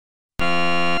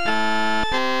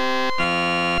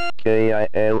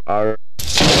KILR.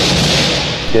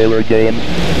 KILR game.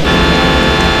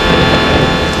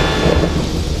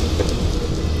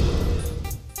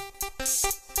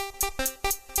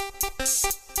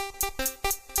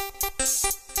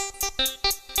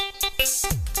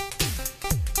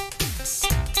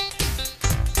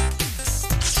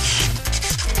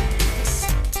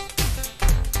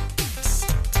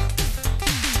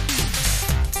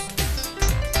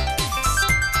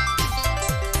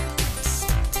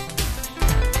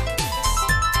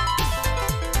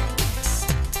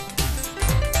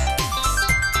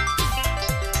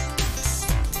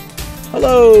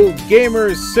 Hello,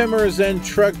 gamers, simmers, and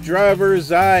truck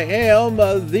drivers. I am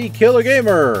the Killer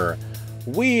Gamer.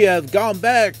 We have gone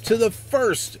back to the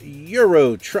first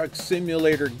Euro Truck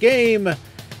Simulator game,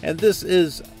 and this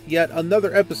is yet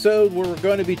another episode where we're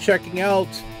going to be checking out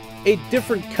a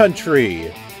different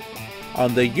country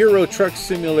on the Euro Truck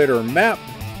Simulator map,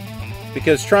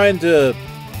 because trying to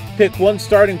pick one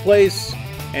starting place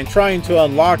and trying to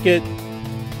unlock it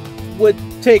would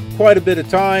take quite a bit of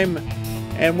time.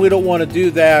 And we don't want to do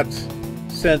that,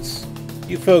 since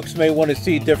you folks may want to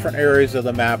see different areas of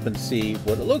the map and see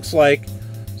what it looks like.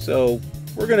 So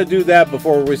we're going to do that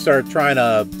before we start trying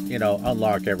to,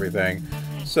 unlock everything.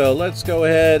 So let's go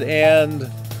ahead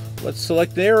and let's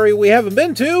select the area we haven't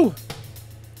been to.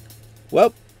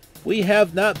 Well, we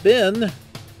have not been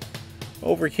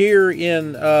over here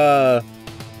in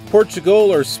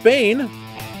Portugal or Spain.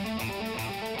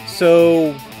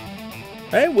 So,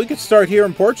 hey, we could start here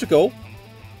in Portugal.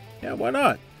 Yeah, why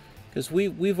not? Because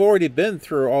we've already been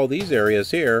through all these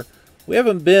areas here. We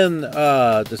haven't been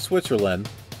to Switzerland.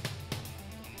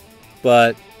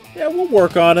 But, yeah, we'll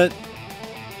work on it.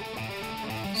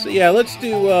 So, yeah, let's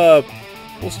do,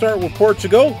 we'll start with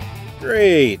Portugal.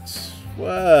 Great.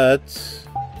 What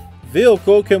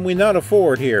vehicle can we not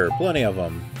afford here? Plenty of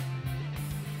them.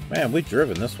 Man, we've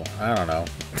driven this one. I don't know.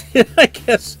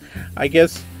 I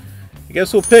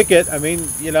guess we'll pick it. I mean,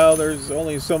 there's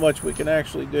only so much we can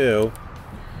actually do.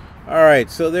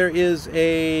 Alright, so there's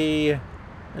a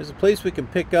place we can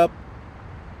pick up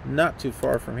not too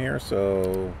far from here,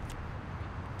 so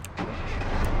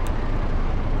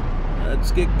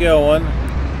let's get going.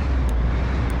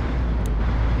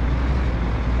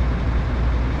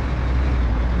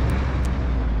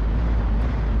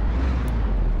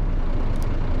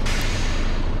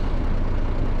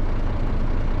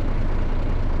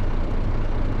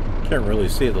 Can't really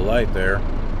see the light there.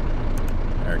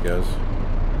 There it goes.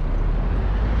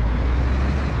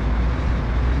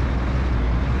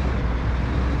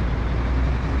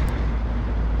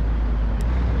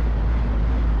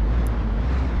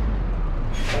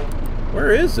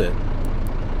 Where is it?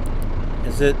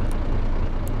 Is it?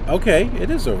 Okay, it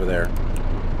is over there.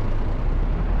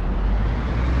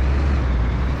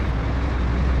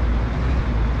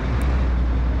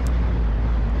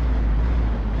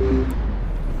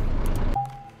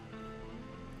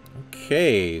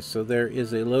 Okay, so there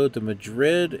is a load to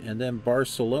Madrid and then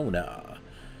Barcelona.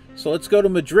 So let's go to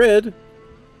Madrid,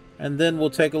 and then we'll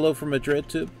take a load from Madrid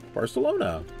to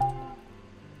Barcelona.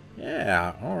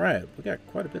 Yeah, alright. We got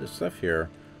quite a bit of stuff here.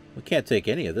 We can't take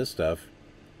any of this stuff.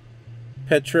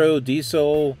 Petro,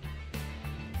 diesel.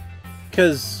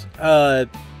 Because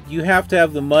you have to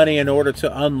have the money in order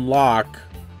to unlock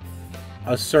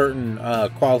a certain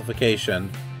qualification.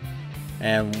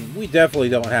 And we definitely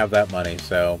don't have that money,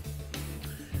 so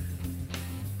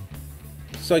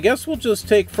I guess we'll just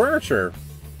take furniture.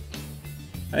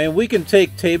 I mean, we can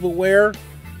take tableware,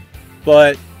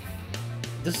 but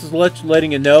this is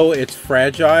letting you know it's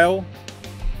fragile.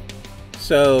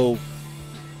 So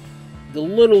the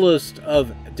littlest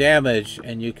of damage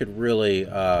and you could really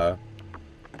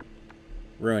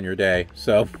ruin your day.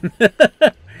 So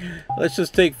let's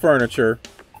just take furniture.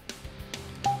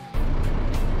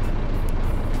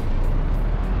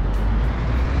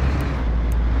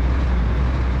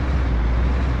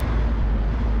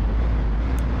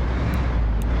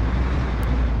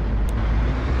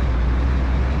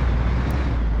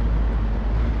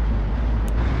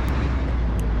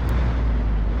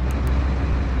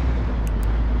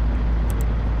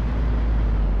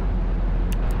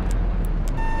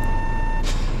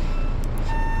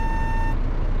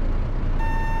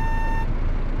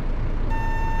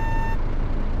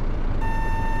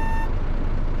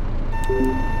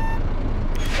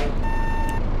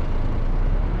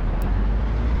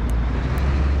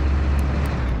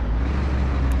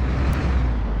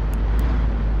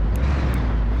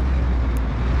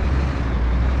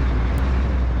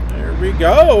 we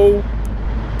go.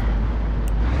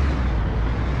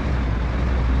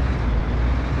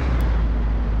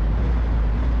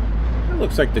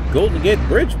 looks like the Golden Gate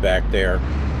Bridge back there.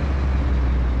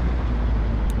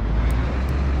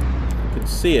 You can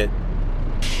see it.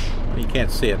 You can't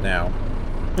see it now.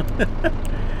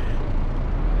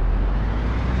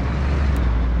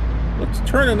 Let's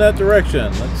turn in that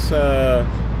direction. Let's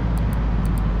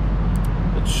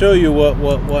show you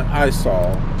what I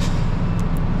saw.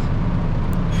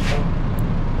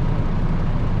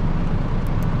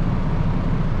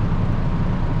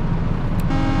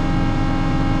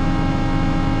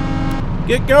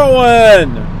 Get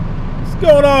going! What's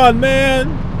going on,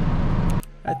 man?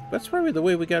 That's probably the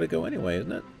way we gotta go anyway,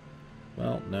 isn't it?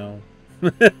 Well, no.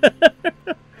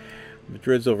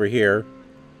 Madrid's over here.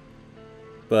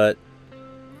 But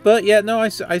yeah, no, I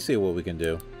see what we can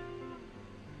do.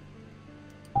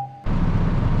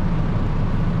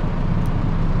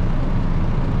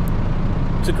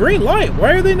 It's a green light.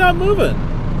 Why are they not moving?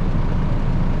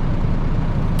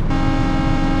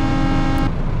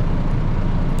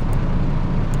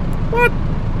 What?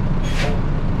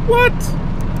 What?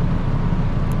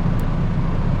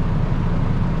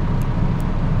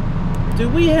 Do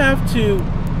we have to...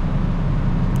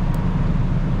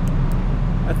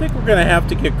 I think we're going to have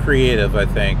to get creative, I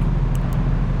think.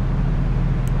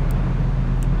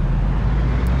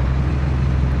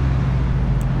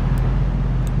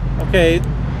 Okay,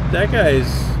 that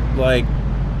guy's like...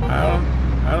 I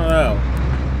don't know.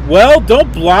 Well,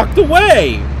 don't block the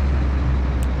way!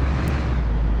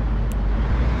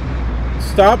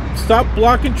 Stop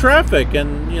blocking traffic,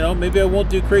 and, you know, maybe I won't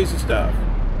do crazy stuff.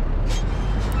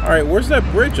 Alright, where's that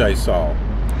bridge I saw?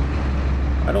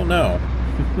 I don't know.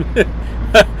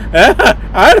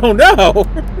 I don't know.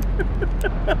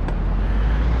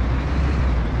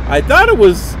 I thought it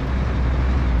was...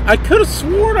 I could have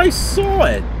sworn I saw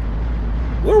it.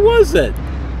 Where was it?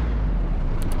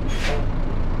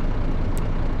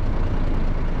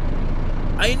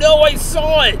 I know I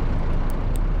saw it.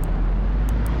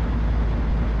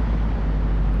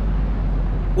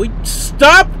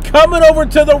 Stop coming over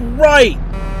to the right.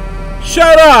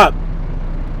 Shut up.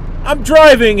 I'm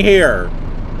driving here.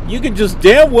 You can just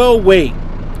damn well wait.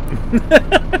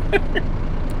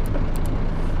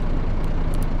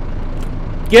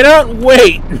 Get out and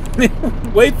wait.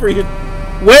 Wait for your...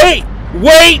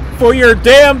 Wait for your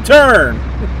damn turn.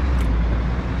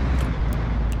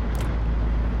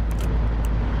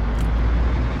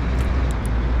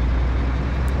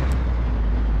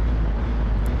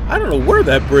 I don't know where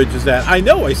that bridge is at. I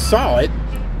know I saw it.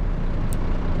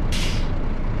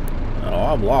 Oh,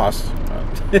 I'm lost.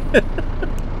 I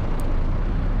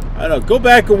don't know. Go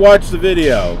back and watch the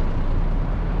video.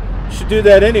 You should do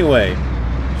that anyway.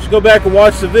 You should go back and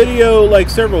watch the video like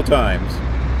several times.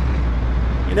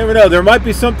 You never know. There might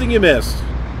be something you missed.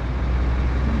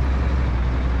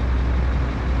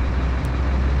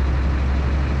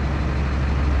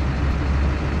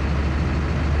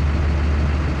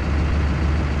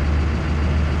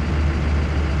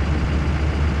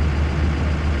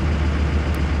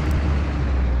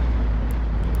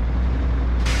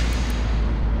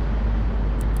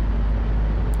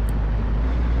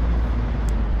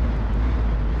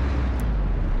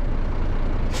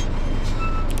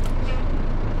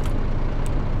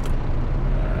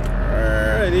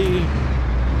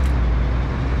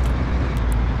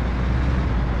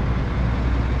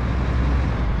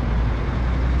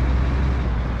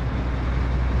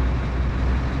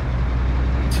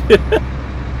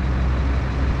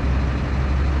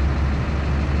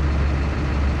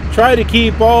 Try to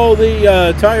keep all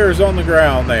the tires on the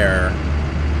ground there.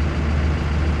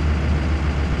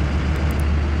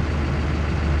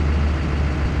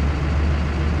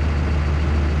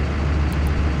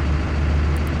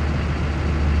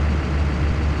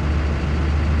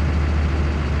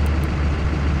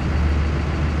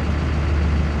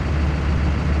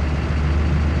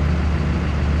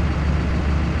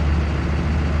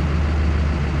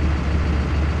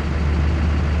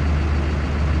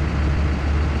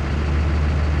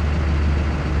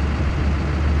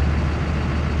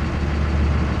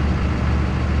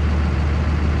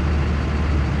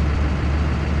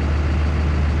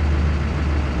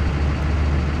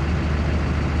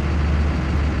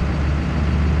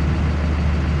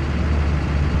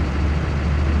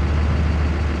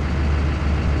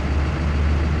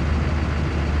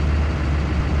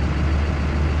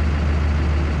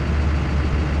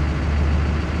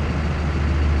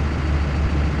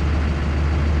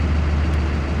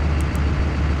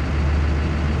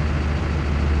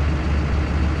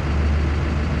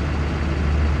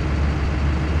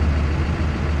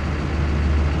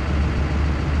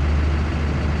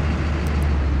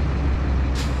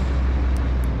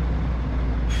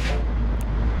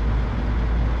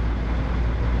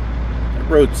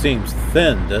 road seems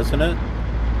thin, doesn't it?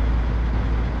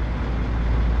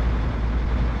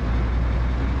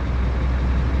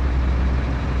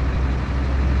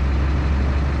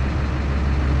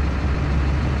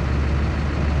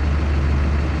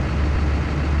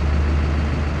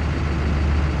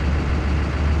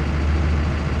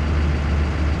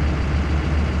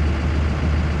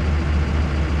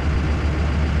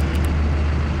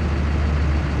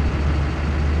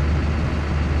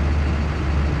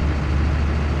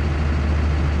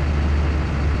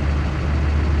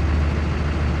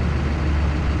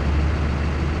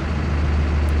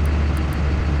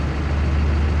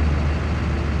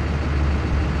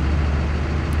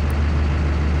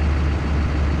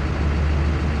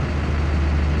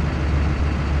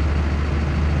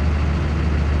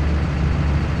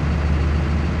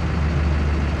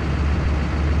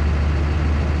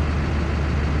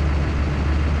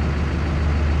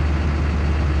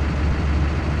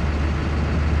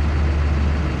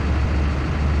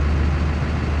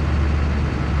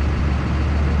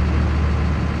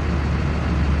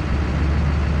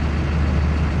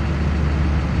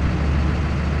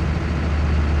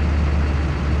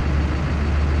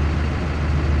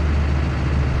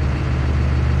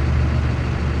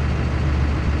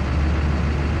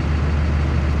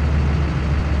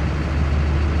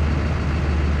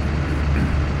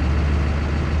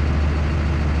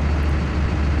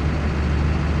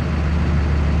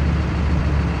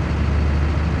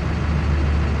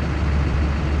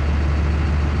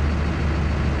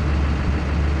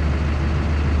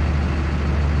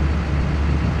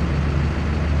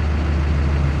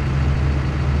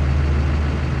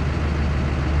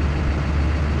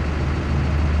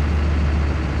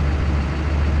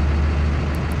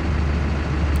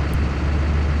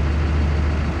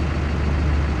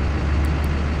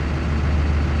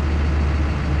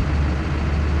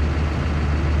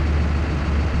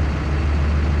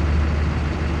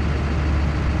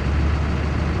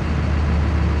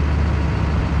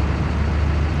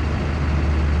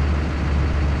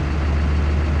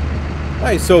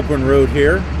 Nice open road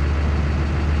here.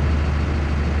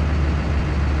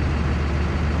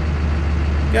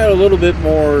 Got a little bit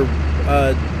more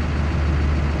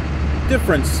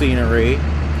different scenery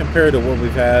compared to what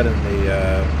we've had in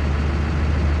the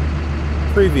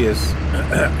previous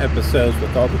episodes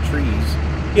with all the trees.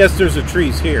 Yes, there's the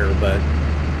trees here, but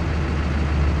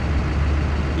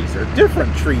these are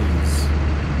different trees.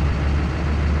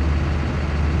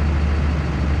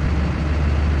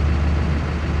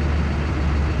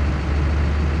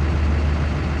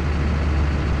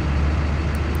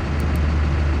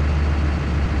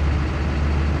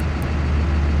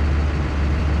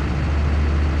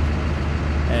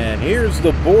 Here's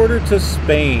the border to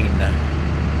Spain.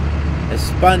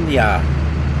 España.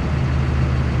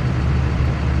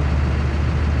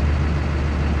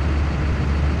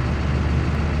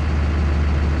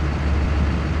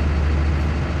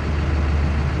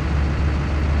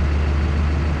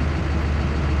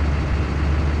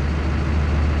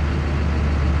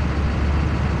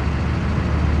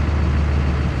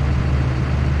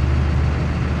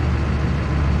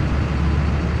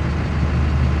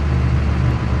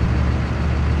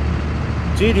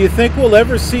 Gee, do you think we'll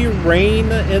ever see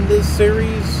rain in this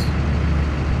series?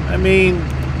 I mean,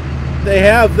 they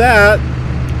have that,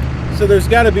 so there's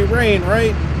got to be rain,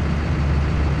 right?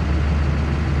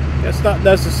 Guess not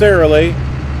necessarily.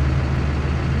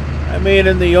 I mean,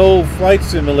 in the old Flight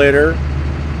Simulator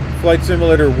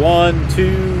 1,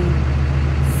 2,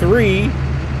 3,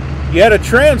 you had a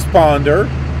transponder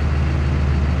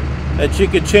that you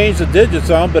could change the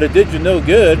digits on, but it did you no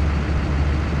good.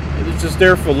 It was just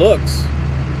there for looks.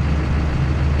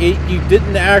 You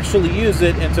didn't actually use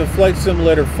it until Flight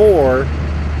Simulator 4,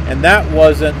 and that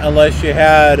wasn't unless you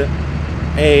had an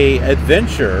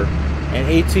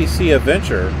ATC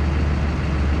adventure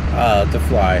to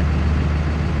fly.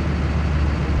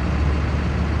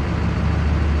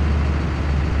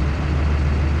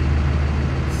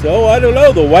 So I don't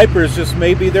know, the wipers just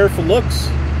may be there for looks.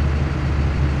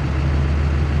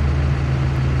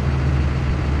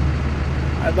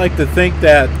 I'd like to think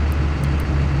that,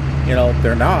 you know,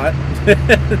 they're not.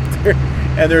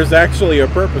 And there's actually a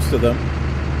purpose to them.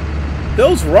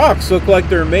 Those rocks look like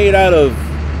they're made out of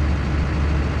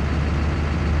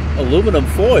aluminum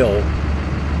foil.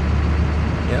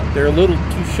 Yeah, they're a little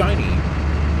too shiny.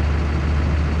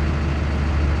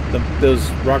 Those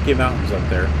Rocky Mountains up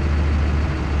there.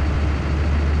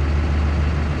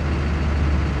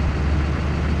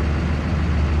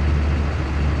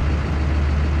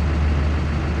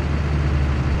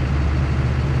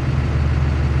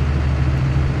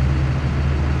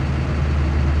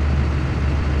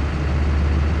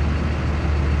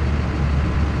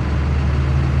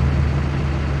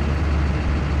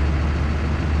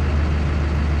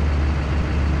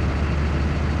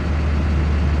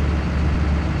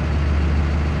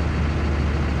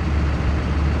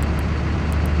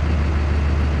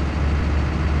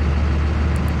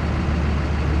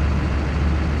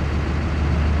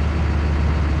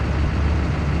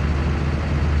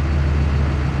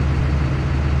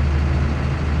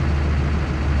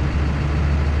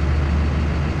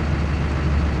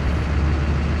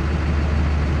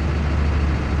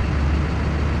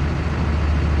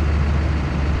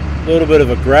 little bit of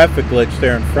a graphic glitch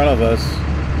there in front of us.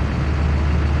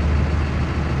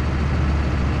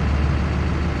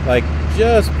 Like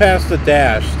just past the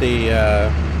dash, the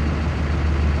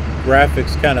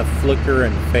graphics kind of flicker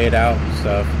and fade out and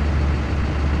stuff.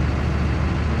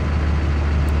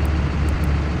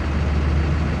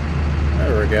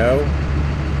 There we go.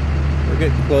 We're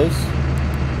getting close.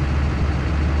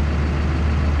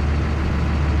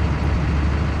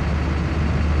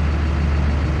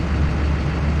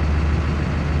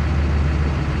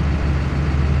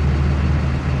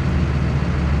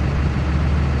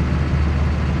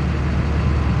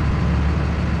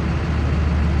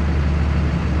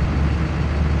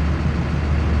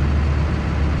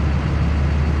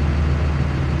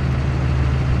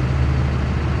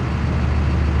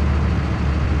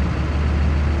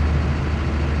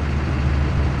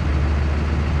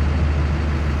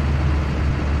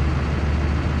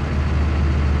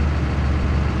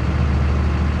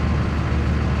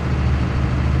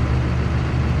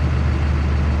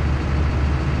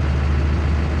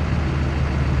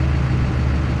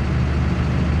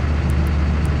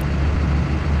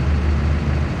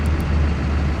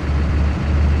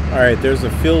 Alright, there's a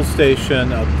fuel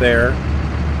station up there.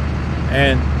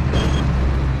 And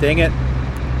dang it.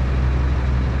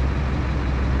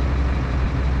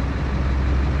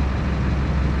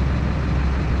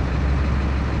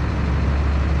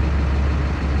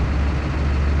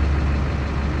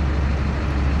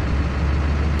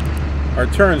 Our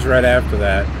turn's right after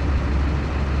that.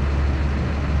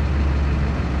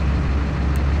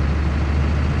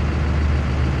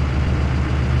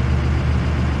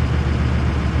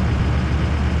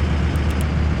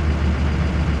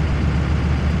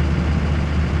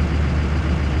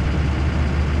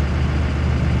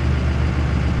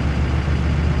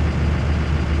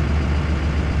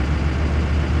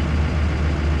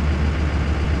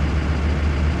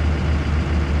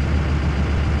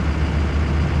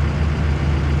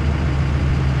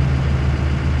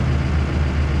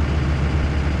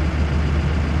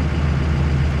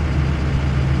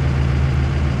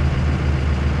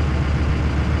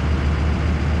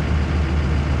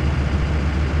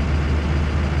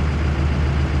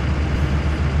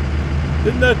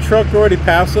 Didn't that truck already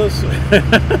pass us?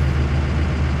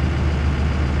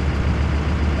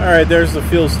 Alright, there's the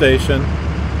fuel station.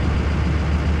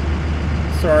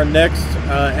 So our next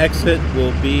exit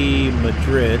will be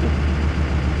Madrid.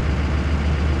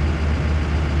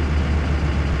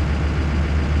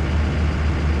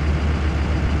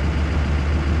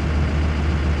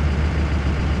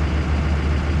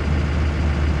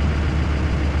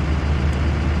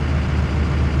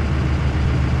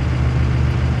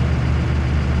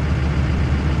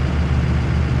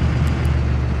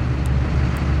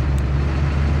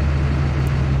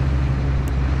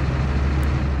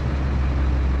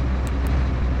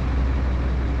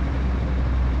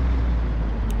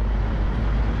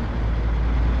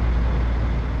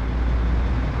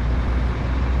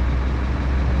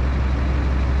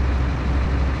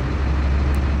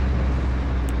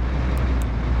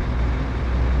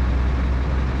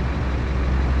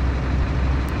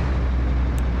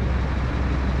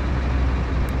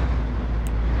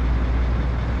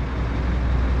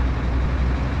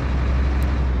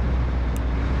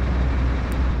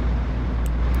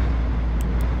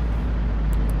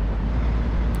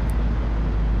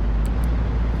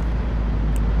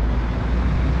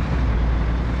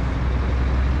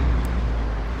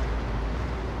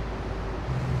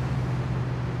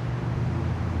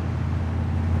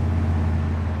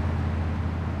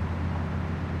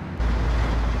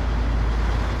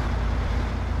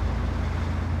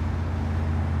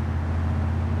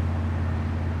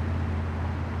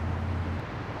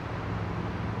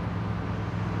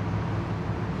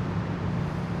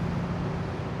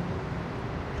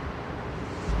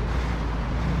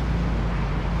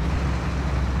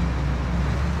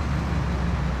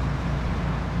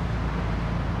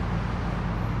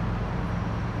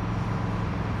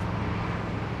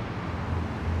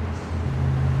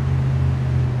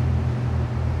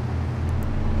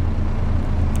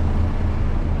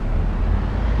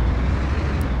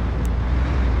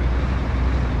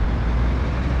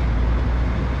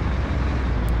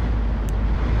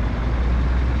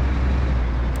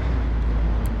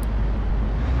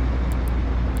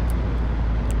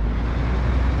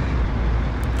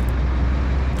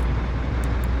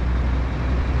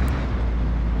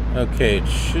 Okay, it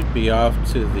should be off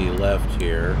to the left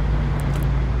here.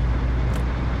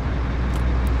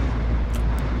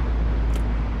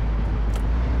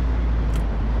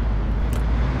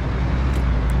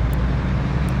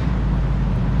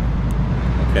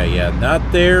 Okay, yeah,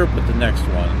 not there, but the next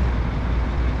one.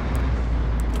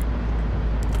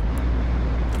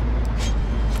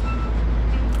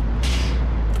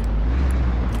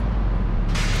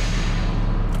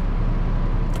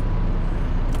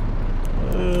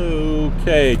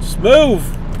 Okay, just move!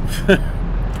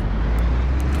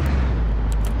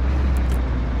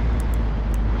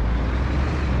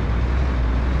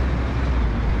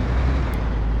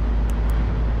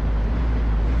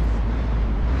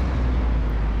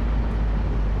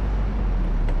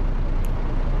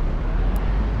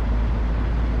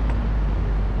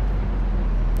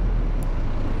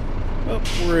 Oh,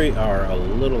 we are a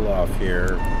little off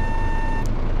here.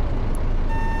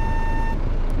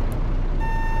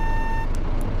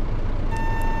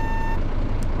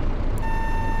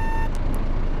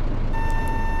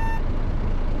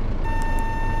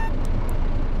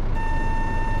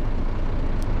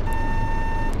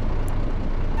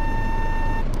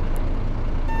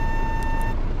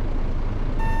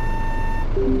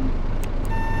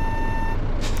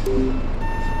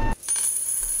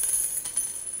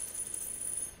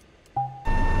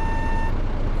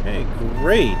 Okay,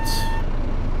 great.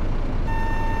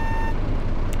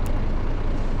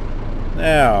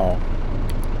 Now,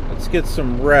 let's get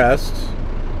some rest.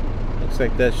 Looks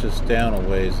like that's just down a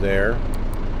ways there.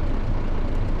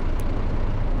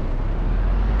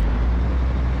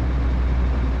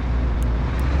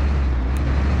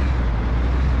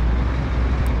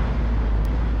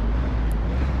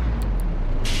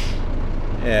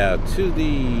 Yeah, to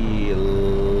the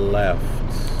left.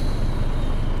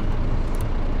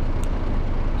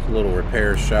 It's a little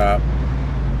repair shop.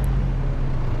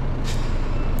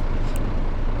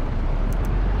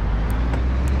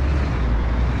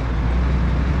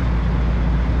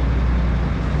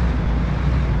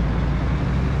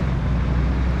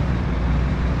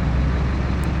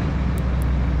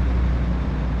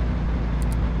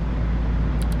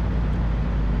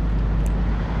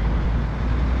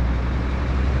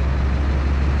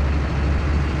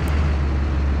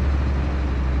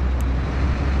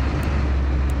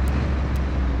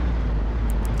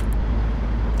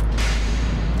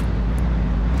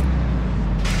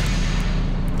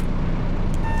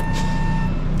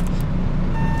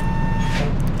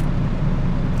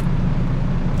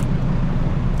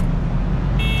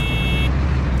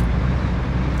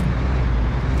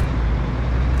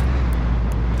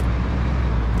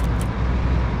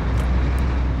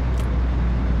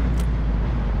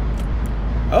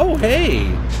 Oh,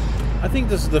 hey! I think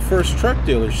this is the first truck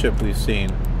dealership we've seen.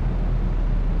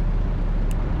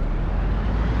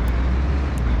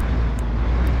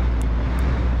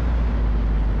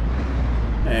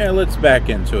 Let's back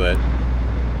into it.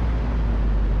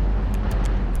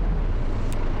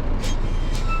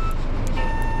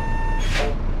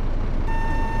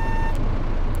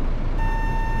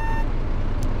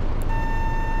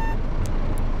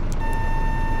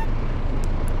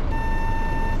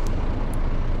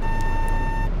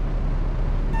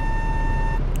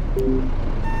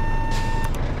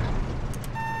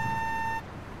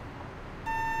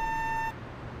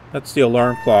 That's the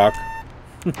alarm clock.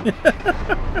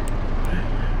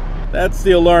 That's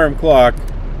the alarm clock.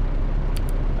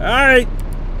 Alright,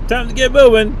 time to get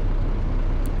moving.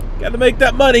 Gotta make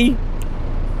that money.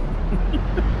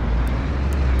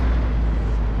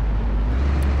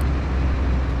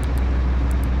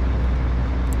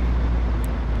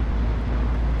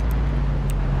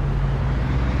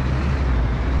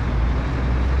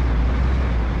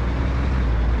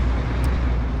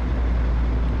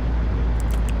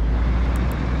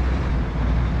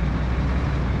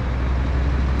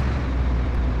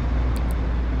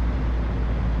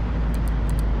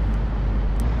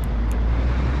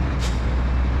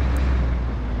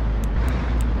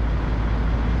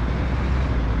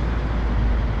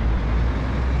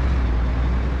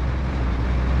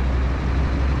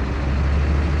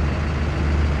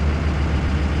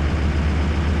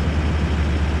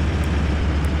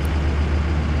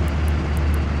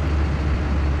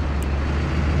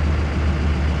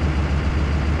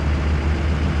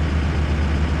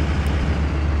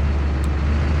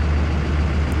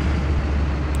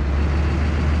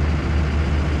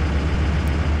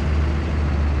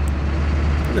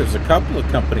 There's a couple of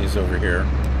companies over here.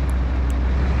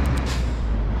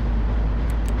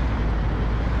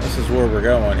 This is where we're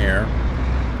going here.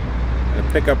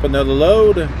 Gonna pick up another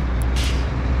load.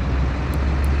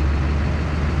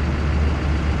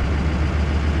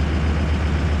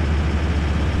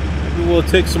 Maybe we'll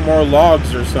take some more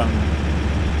logs or something.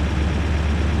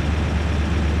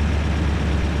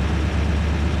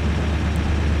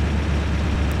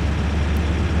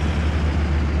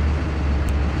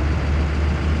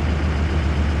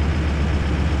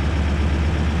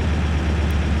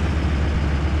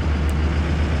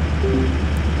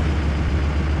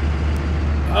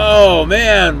 Oh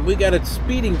man, we got a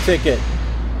speeding ticket.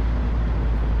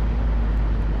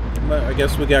 I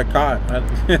guess we got caught. I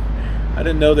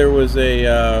didn't know there was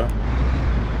a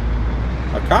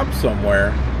cop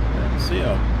somewhere. I didn't see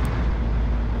him.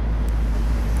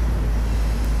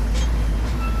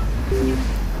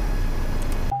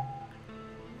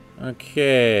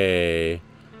 Okay.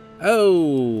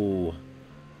 Oh.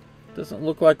 Doesn't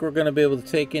look like we're going to be able to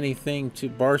take anything to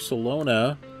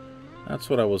Barcelona. That's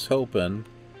what I was hoping.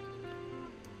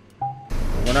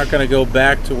 We're not going to go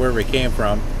back to where we came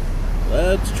from.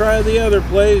 Let's try the other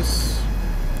place.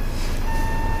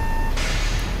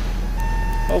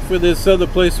 Hopefully this other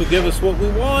place will give us what we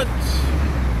want.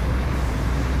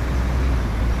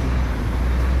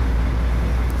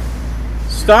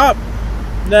 Stop.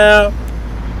 No.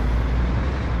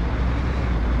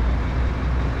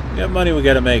 We got money we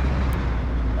got to make.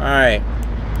 Alright.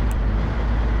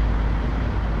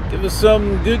 Give us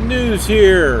some good news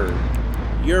here.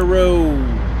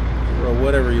 Euro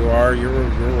whatever you are.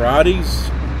 Eurotis.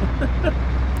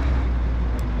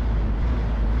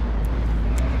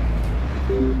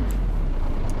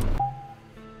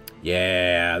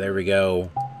 Yeah, there we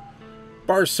go.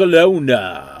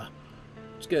 Barcelona.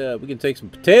 Let's go. We can take some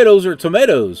potatoes or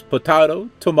tomatoes. Potato,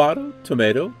 tomato,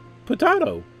 tomato,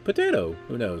 potato, potato.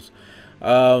 Who knows?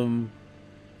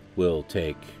 We'll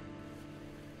take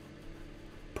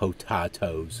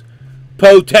potatoes.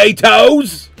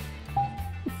 Potatoes!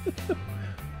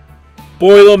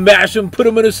 Boil them, mash them, put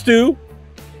them in a stew.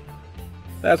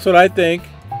 That's what I think.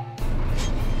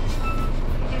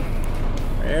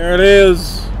 There it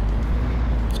is.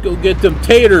 Let's go get them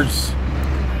taters.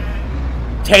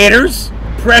 Taters?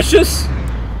 Precious?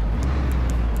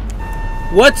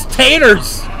 What's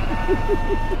taters?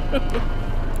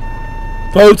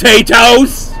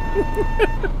 Potatoes?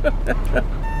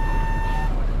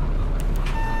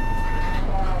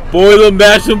 Boil them,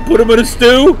 mash them, put them in a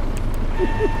stew?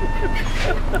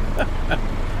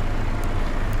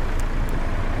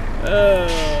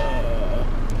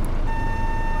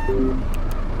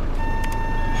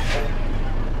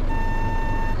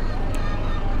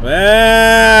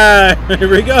 Here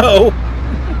we go.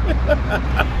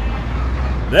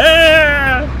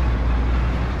 There.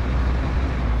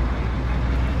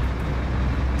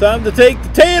 Time to take the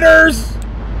taters.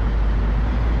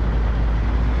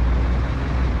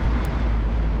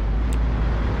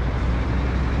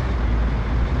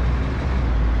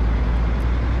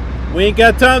 We ain't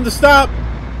got time to stop.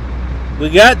 We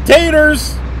got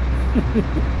taters.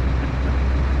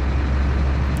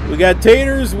 We got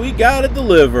taters. We gotta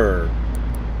deliver.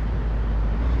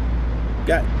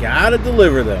 Gotta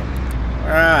deliver them. All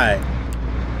right.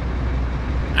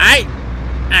 All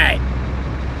right.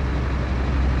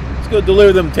 Let's go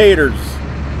deliver them taters.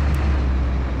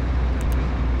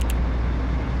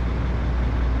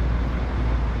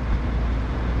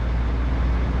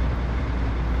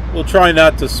 We'll try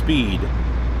not to speed.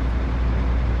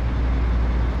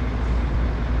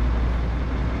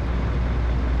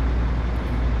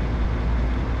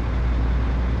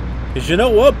 Because you know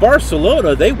what?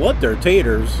 Barcelona, they want their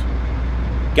taters.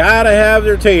 Gotta have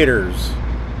their taters.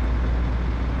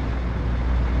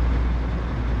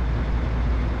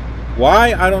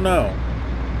 Why? I don't know.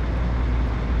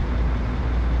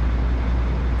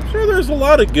 I'm sure there's a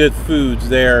lot of good foods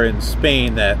there in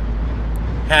Spain that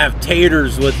have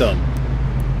taters with them.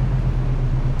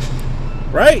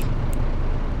 Right?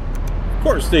 Of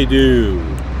course they do.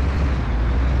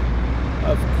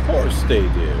 Of course they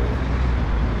do.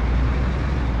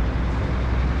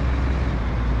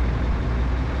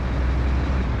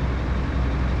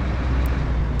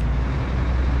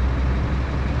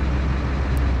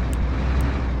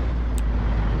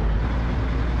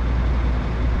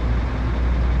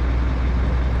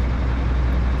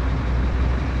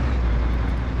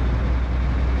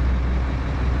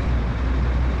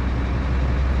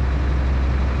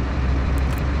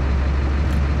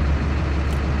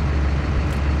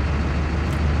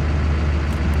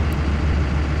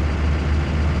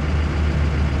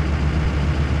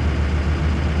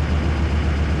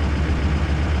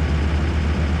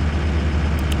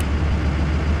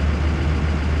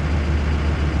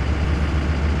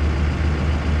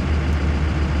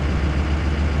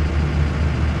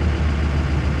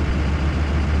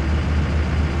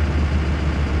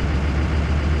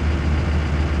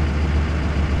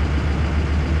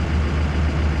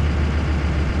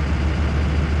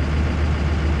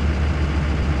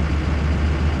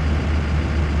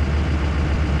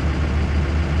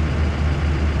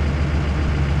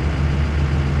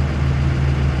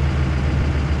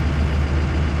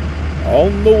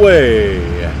 On the way.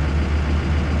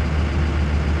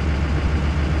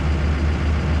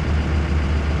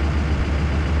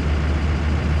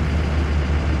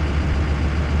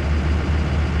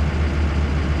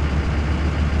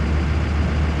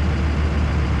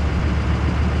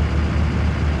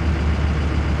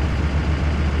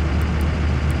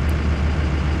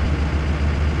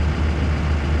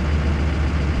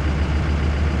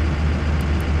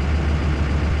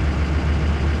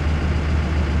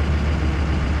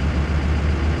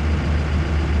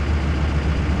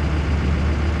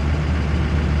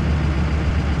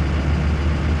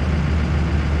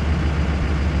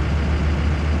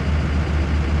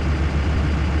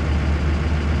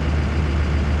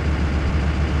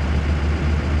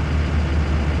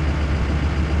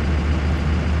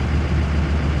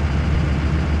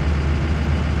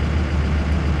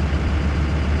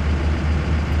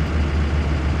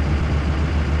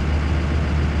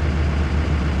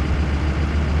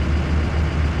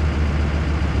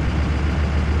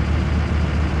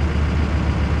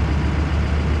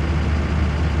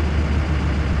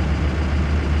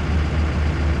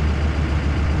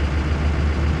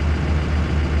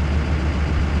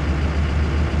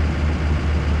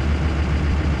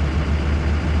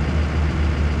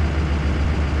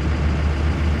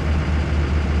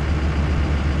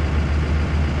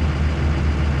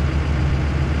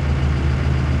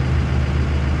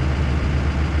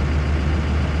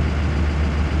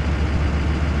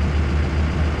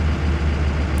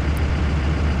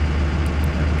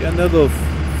 Got another little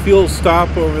fuel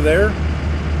stop over there.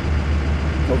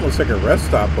 Almost like a rest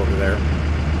stop over there.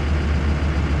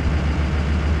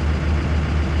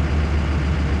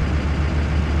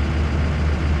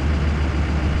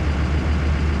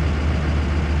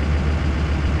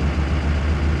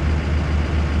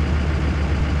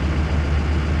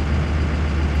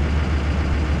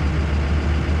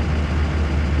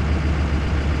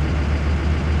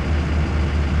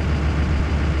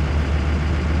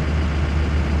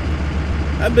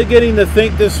 I'm beginning to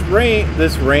think this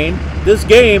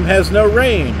game has no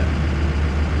rain.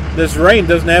 This rain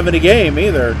doesn't have any game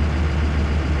either.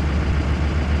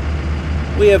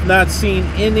 We have not seen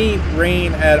any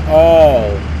rain at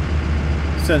all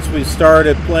since we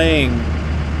started playing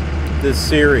this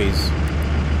series.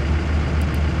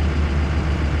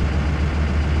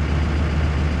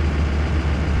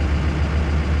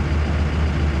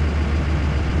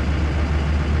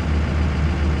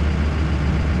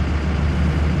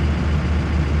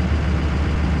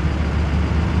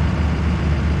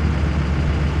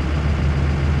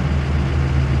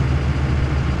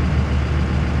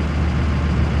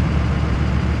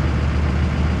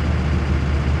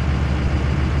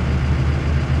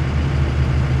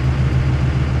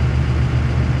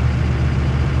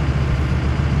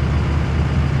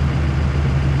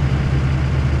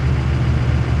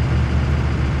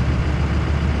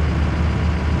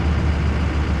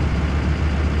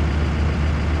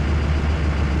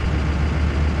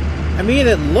 I mean,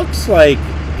 it looks like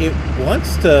it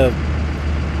wants to,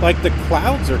 like the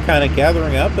clouds are kind of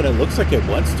gathering up and it looks like it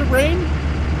wants to rain,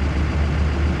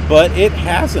 but it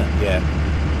hasn't yet.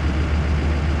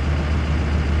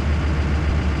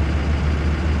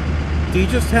 Do you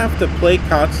just have to play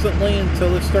constantly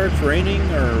until it starts raining,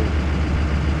 or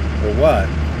what?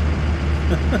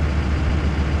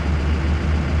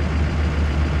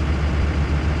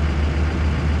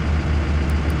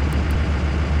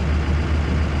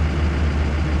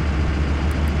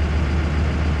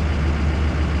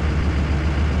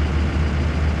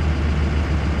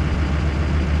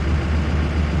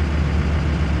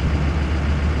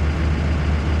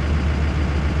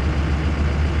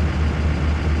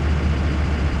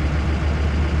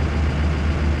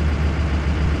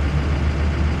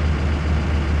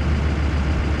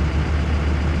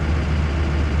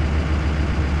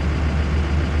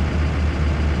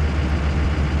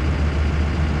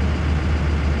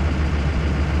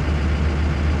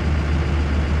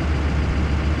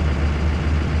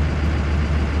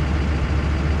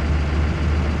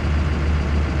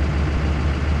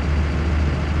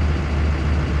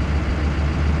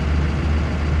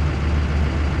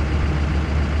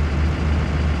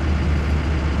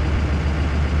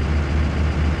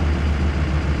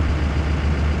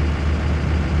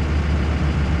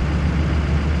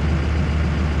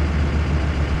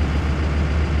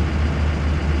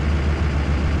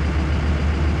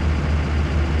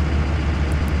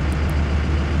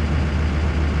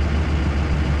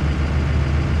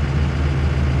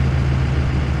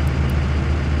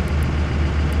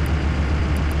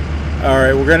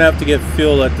 Alright, we're going to have to get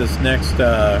fuel at this next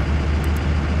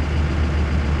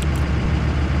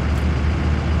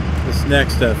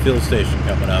fuel station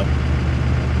coming up.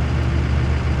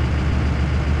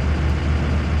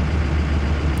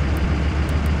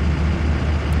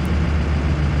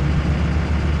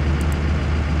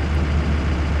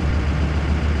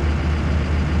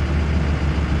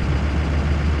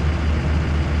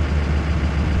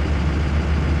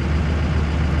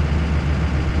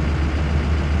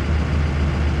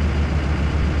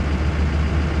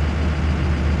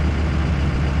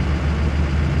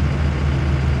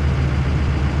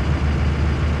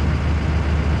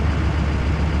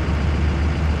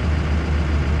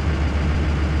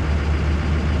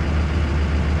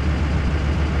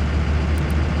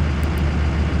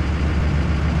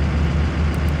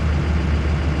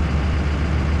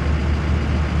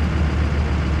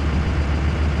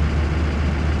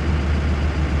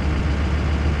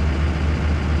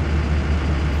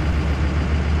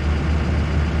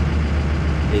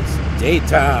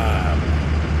 Daytime.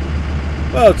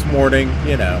 Well, it's morning,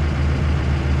 you know.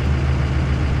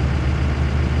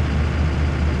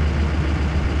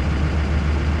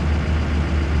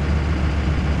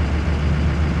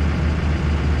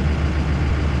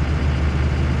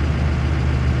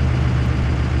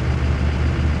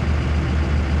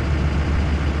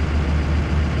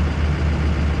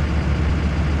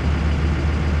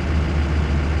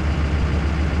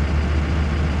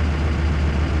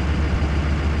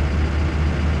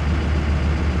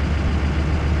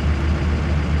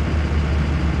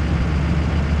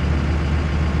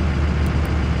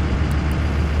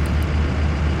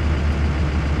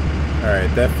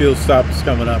 Alright, that fuel stop is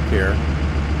coming up here.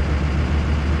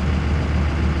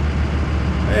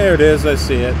 There it is, I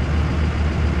see it.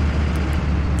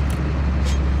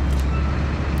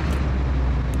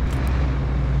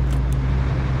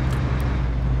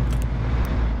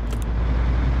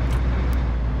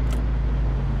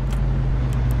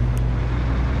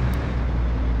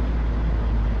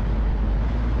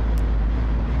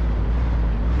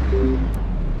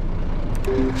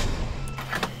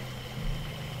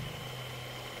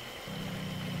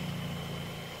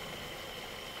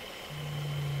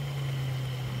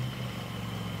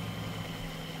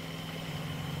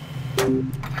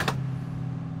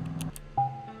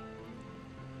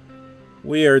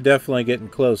 We are definitely getting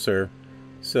closer.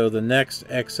 So the next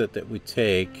exit that we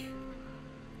take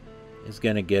is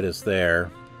going to get us there.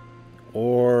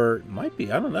 Or it might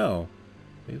be, I don't know.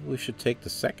 Maybe we should take the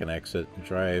second exit and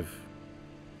drive.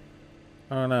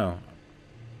 I don't know.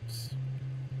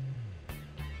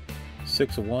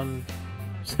 6 of one.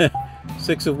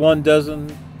 6 of one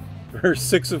dozen. Or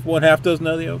 6 of one half dozen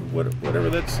of the other. Whatever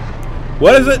that's.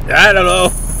 What is it? I don't know.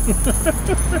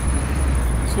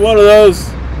 It's one of those.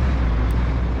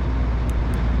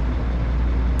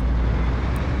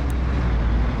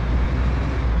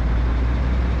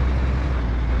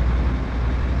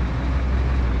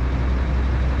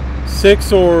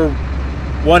 Six or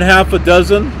one half a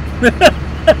dozen.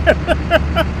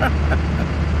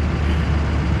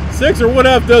 6 or one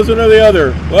half dozen or the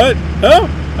other. What? Huh?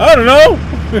 I don't know.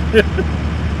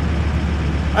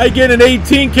 I get an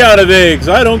 18 count of eggs.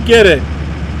 I don't get it.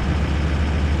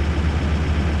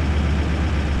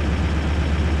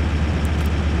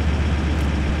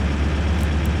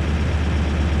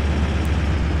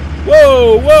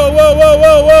 Whoa, whoa, whoa, whoa,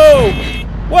 whoa, whoa.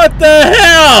 What the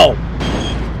hell?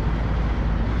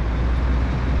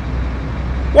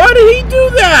 Why did he do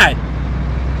that?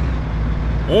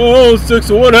 Oh, 6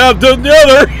 of one half dozen the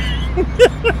other.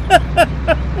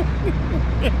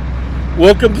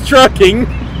 Welcome to trucking.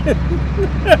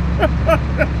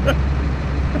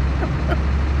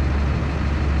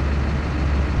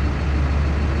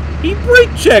 He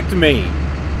brake checked me.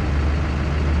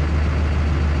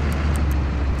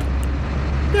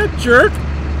 That jerk.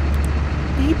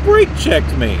 He brake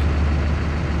checked me.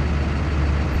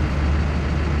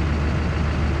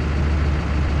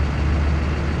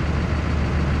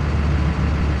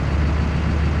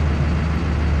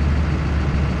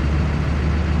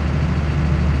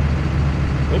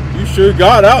 You sure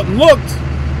got out and looked.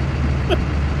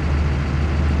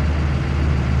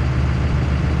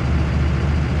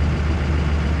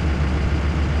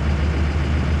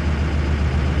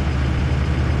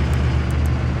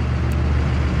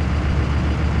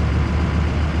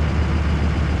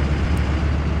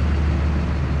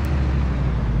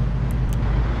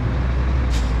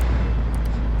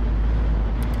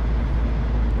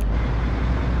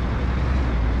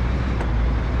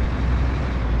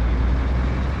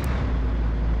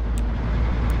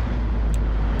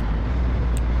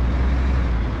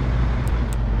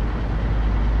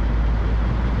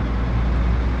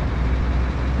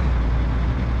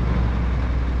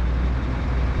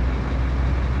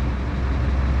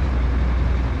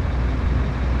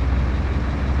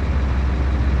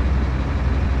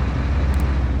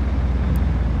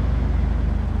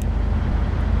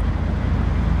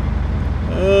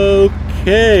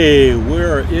 Okay,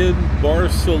 we're in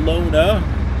Barcelona,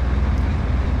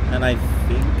 and I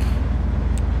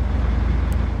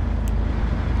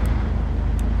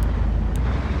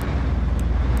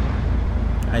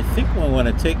think we want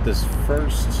to take this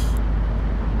first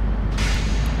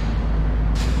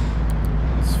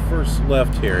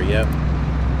left here. Yep.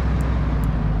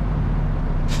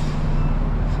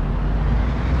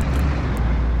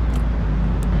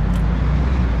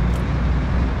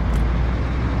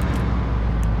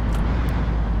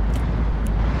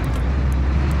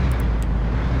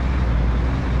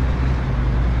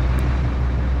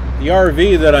 The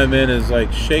RV that I'm in is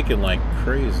like shaking like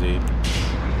crazy.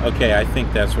 Okay, I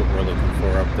think that's what we're looking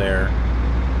for up there.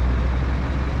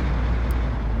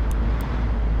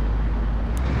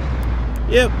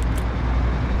 Yep.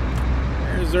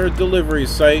 There's our delivery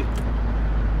site.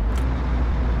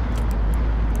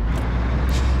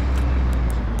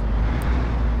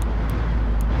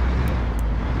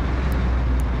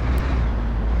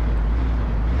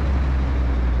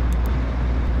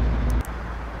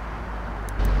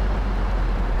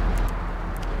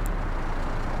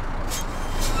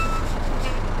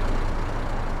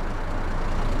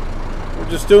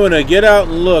 Just doing a get out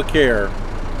and look here.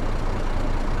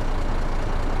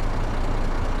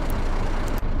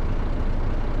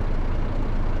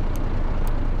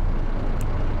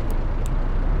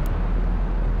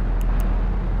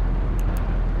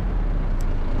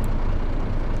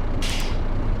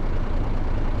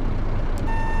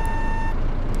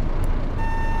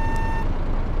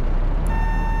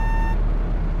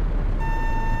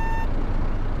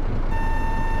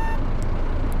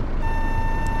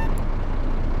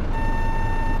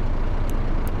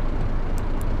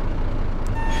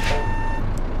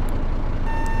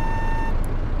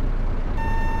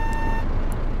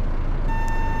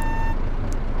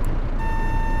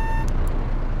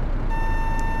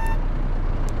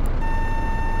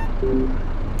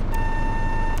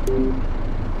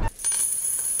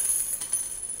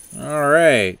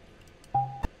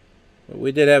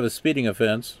 we did have a speeding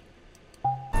offense.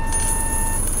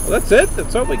 Well, that's it?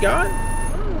 That's all we got?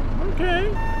 Oh,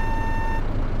 okay.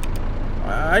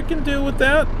 I can deal with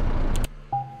that.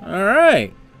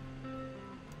 Alright.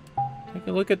 Take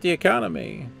a look at the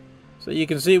economy. So you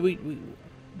can see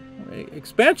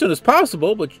expansion is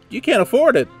possible, but you can't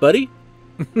afford it, buddy.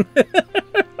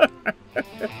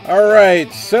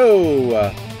 Alright,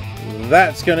 so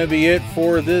that's going to be it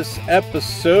for this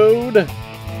episode.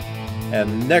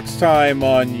 And next time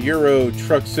on Euro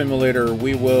Truck Simulator,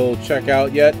 we will check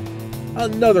out yet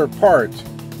another part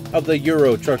of the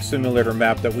Euro Truck Simulator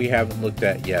map that we haven't looked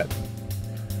at yet.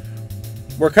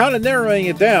 We're kind of narrowing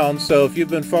it down, so if you've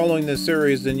been following this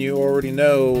series, then you already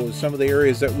know some of the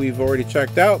areas that we've already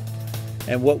checked out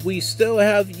and what we still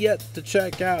have yet to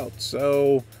check out.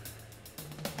 So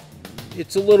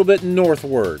it's a little bit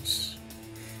northwards.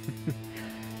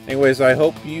 Anyways, I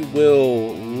hope you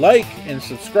will like and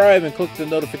subscribe and click the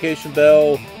notification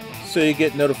bell so you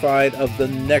get notified of the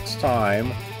next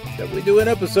time that we do an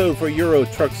episode for Euro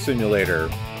Truck Simulator,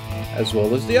 as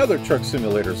well as the other truck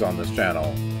simulators on this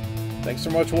channel. Thanks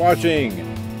so much for watching,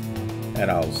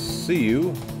 and I'll see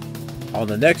you on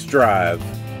the next drive.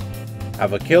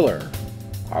 Have a killer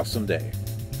awesome day.